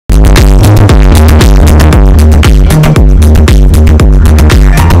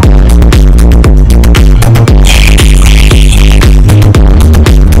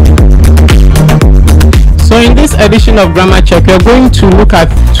edition of Grammar Check, we're going to look at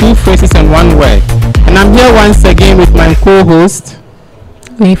two phrases and one word. And I'm here once again with my co-host,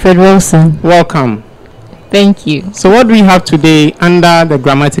 Winifred Wilson. Welcome. Thank you. So what do we have today under the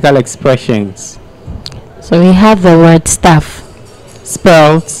grammatical expressions? So we have the word staff.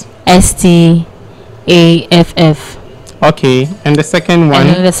 Spelled? S-T-A-F-F. Okay. And the second one?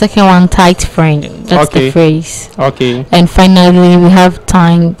 And the second one, tight friend. That's okay. the phrase. Okay. And finally, we have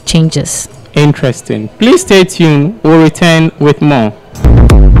time changes. Interesting. Please stay tuned. We'll return with more.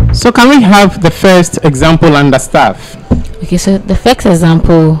 So can we have the first example under staff? Okay, so the first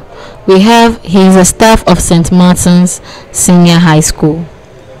example, we have he is a staff of St. Martin's Senior High School.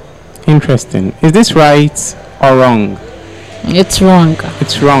 Interesting. Is this right or wrong? It's wrong.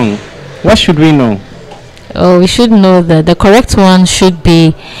 It's wrong. What should we know? Oh, we should know that the correct one should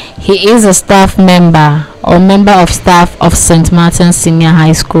be he is a staff member or member of staff of St. Martin's Senior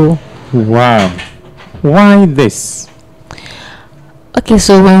High School. Wow. Why this? Okay,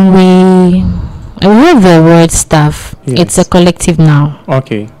 so when we have the word staff, yes. It's a collective noun.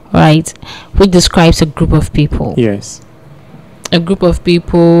 Okay. Right? Which describes a group of people. Yes. A group of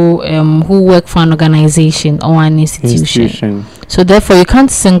people who work for an organization or an institution. So therefore, you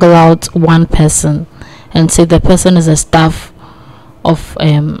can't single out one person and say the person is a staff of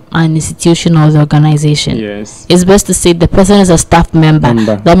an institution or the organization. Yes. It's best to say the person is a staff member.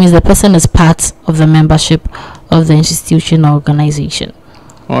 That means the person is part of the membership of the institution or organization.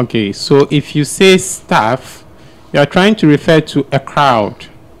 Okay, so if you say staff, you are trying to refer to a crowd.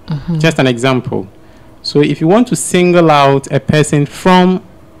 Just an example. So if you want to single out a person from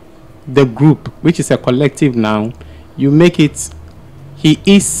the group, which is a collective noun, you make it he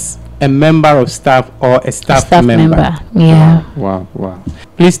is a member of staff or a staff member. Yeah. Wow.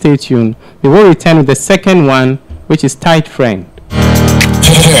 Please stay tuned. We will return with the second one, which is tight friend.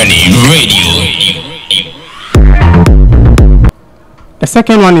 Turning radio. The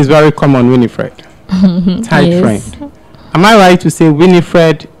second one is very common, Winifred. Tight yes. friend. Am I right to say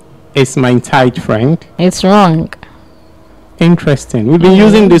Winifred is my tight friend? It's wrong. Interesting. We've been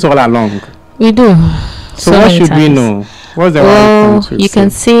using this all along. We do. So what should we know? What's the right thing to you say? can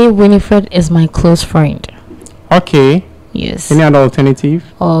say Winifred is my close friend. Okay. Yes. Any other alternative?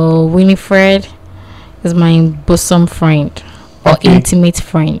 Or Winifred is my bosom friend or intimate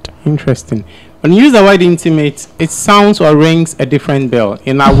friend. Interesting. When you use the word intimate, it sounds or rings a different bell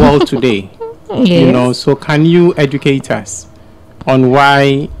in our world today. Yes. You know, so can you educate us on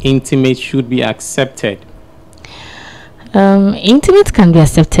why intimate should be accepted? Intimate can be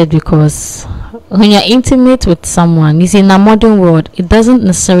accepted because when you're intimate with someone, you see, in a modern world, it doesn't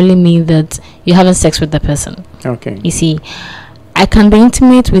necessarily mean that you're having sex with the person. Okay. You see, I can be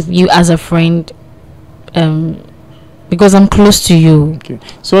intimate with you as a friend because I'm close to you. Okay.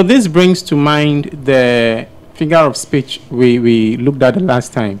 So this brings to mind the figure of speech we looked at the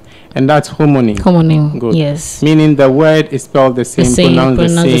last time, and that's homonym. Homonym. Good. Yes. Meaning the word is spelled the same,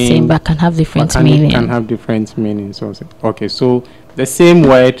 pronounced the same, but can have different meaning. Can have different meanings also. Okay, so the same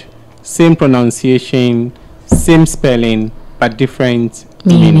word, same pronunciation, same spelling, but different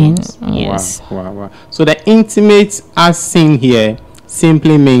meanings. Yes. Wow. So the intimate, as seen here,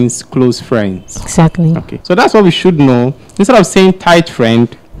 simply means close friends. Exactly. Okay, so that's what we should know. Instead of saying tight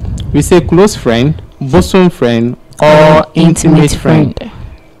friend, we say close friend, bosom friend, or intimate friend.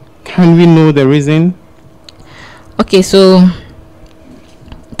 Can we know the reason? Okay, so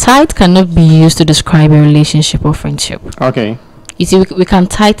tight cannot be used to describe a relationship or friendship. Okay. You see, we can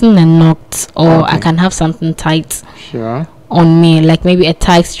tighten a knot, or I can have something tight on me, like maybe a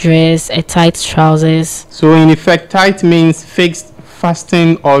tight dress, a tight trousers. So in effect, tight means fixed,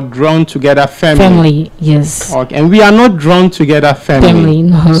 fastened, or drawn together firmly. Firmly, yes. Okay, and we are not drawn together firmly.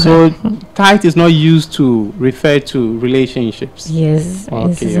 No. So tight is not used to refer to relationships. Yes.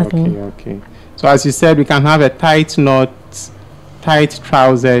 Okay. So as you said, we can have a tight knot, tight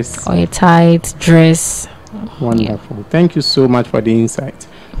trousers, or a tight dress. Wonderful. Yeah. Thank you so much for the insight.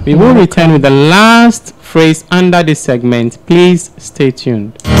 We will return with the last phrase under this segment. Please stay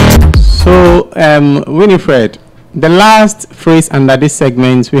tuned. So, Winifred, the last phrase under this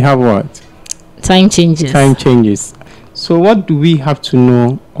segment, we have what? Time changes. Time changes. So what do we have to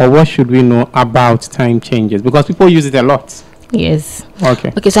know, or what should we know about time changes? Because people use it a lot. Yes.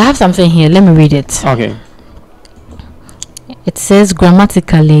 Okay, so I have something here. Let me read it. Okay. It says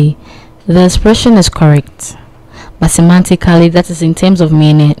grammatically, the expression is correct, but semantically, that is in terms of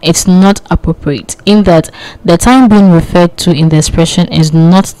meaning, it's not appropriate, in that the time being referred to in the expression is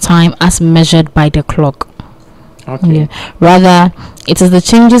not time as measured by the clock. Okay. Rather, it is the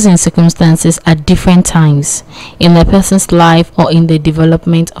changes in circumstances at different times in a person's life or in the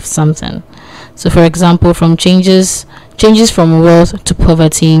development of something. So for example, from changes from wealth to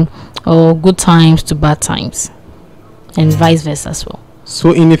poverty, or good times to bad times, and vice versa as well.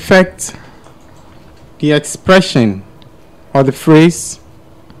 So in effect, the expression or the phrase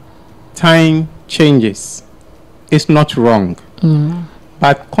time changes is not wrong.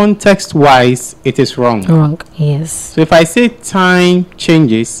 But context-wise, it is wrong. Wrong, yes. So if I say time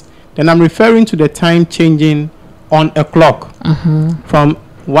changes, then I'm referring to the time changing on a clock from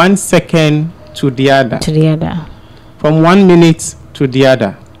 1 second to the other. From 1 minute to the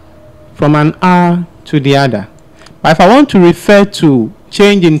other. From an hour to the other. But if I want to refer to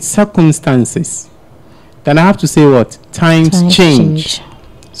change in circumstances, then I have to say what? Times change.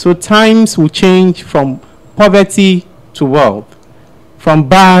 So times will change from poverty to wealth, from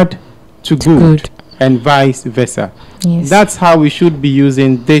bad to good, and vice versa. Yes. That's how we should be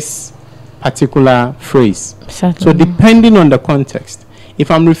using this particular phrase. Certainly. So depending on the context, if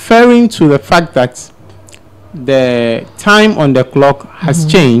I'm referring to the fact that the time on the clock has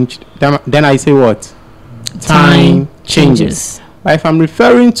changed, then I say what? Time changes. But if I'm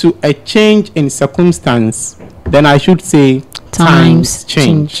referring to a change in circumstance, then I should say times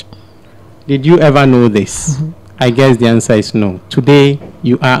change. Did you ever know this? I guess the answer is no. Today,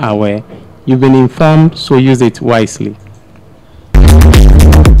 you are aware. You've been informed, so use it wisely.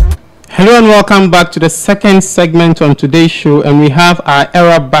 Hello and welcome back to the second segment on today's show, and we have our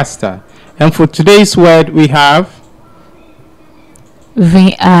error buster. And for today's word, we have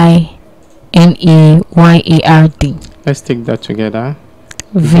VINEYARD. Let's take that together.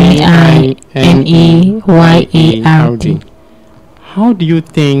 VINEYARD. How do you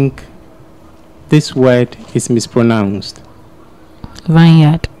think this word is mispronounced?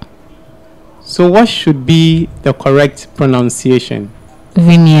 Vineyard. So what should be the correct pronunciation?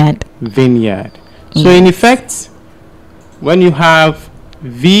 Vineyard. Vineyard. Yes. So in effect, when you have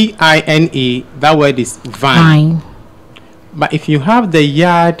VINE, that word is vine. But if you have the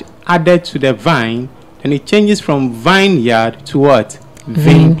yard added to the vine, then it changes from vineyard to what?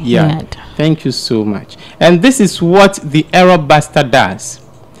 Vineyard. Thank you so much. And this is what the error buster does.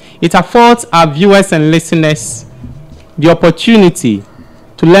 It affords our viewers and listeners the opportunity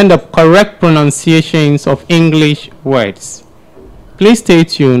to learn the correct pronunciations of English words. Please stay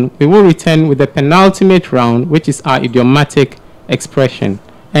tuned. We will return with the penultimate round, which is our idiomatic expression.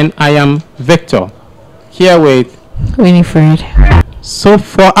 And I am Victor, here with Winifred. So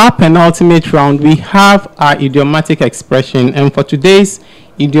for our penultimate round, we have our idiomatic expression. And for today's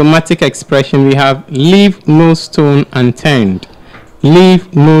idiomatic expression, we have leave no stone unturned.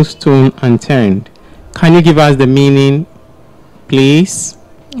 Leave no stone unturned. Can you give us the meaning, please?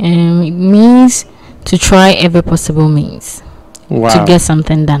 It means to try every possible means to get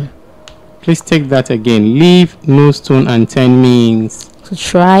something done. Please take that again. Leave no stone unturned means to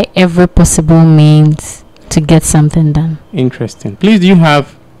try every possible means to get something done. Interesting. Please, do you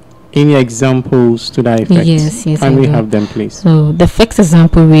have any examples to that effect? Yes. Can we have them, please? So the first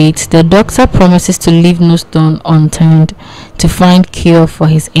example reads: the doctor promises to leave no stone unturned to find cure for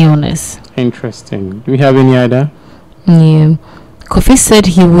his illness. Interesting. Do we have any other? Yeah. Kofi said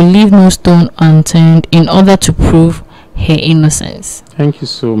he will leave no stone unturned in order to prove her innocence. Thank you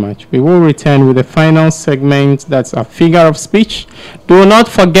so much. We will return with the final segment. That's a figure of speech. Do not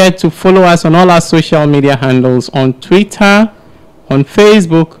forget to follow us on all our social media handles, on Twitter, on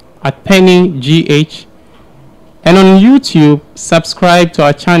Facebook at PennyGH, and on YouTube, subscribe to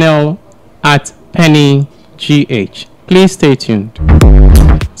our channel at PennyGH. Please stay tuned.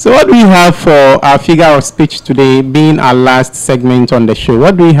 So what do we have for our figure of speech today, being our last segment on the show?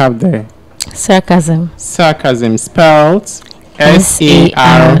 What do we have there? Sarcasm. Sarcasm, spelled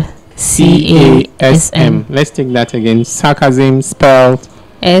SARCASM. Let's take that again. Sarcasm, spelled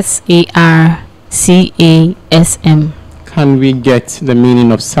SARCASM. Can we get the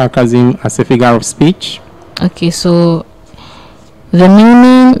meaning of sarcasm as a figure of speech? Okay, so the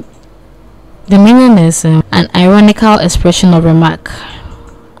meaning is an ironical expression or remark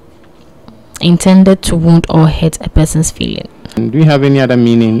intended to wound or hurt a person's feeling. And do you have any other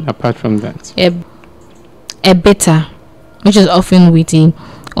meaning apart from that? A bitter, which is often witty,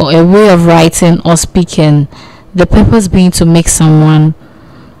 or a way of writing or speaking, the purpose being to make someone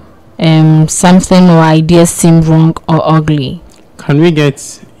something or idea seem wrong or ugly. Can we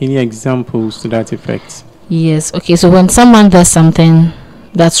get any examples to that effect? Yes. Okay, so when someone does something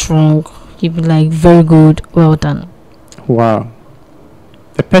that's wrong, you'd be like, very good, well done. Wow.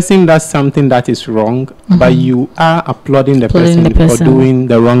 The person does something that is wrong, but you are applauding the person for doing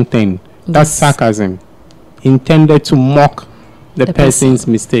the wrong thing. That's sarcasm, intended to mock the person's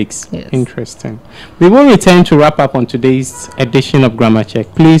mistakes. Yes. Interesting. We will return to wrap up on today's edition of Grammar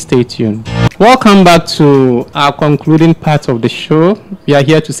Check. Please stay tuned. Welcome back to our concluding part of the show. We are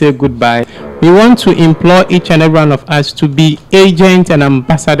here to say goodbye. We want to implore each and every one of us to be agents and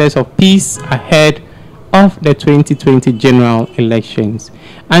ambassadors of peace ahead of the 2020 general elections.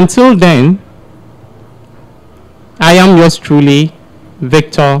 Until then, I am yours truly,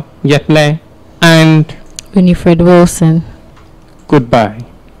 Victor Yetle, and Winifred Wilson. Goodbye.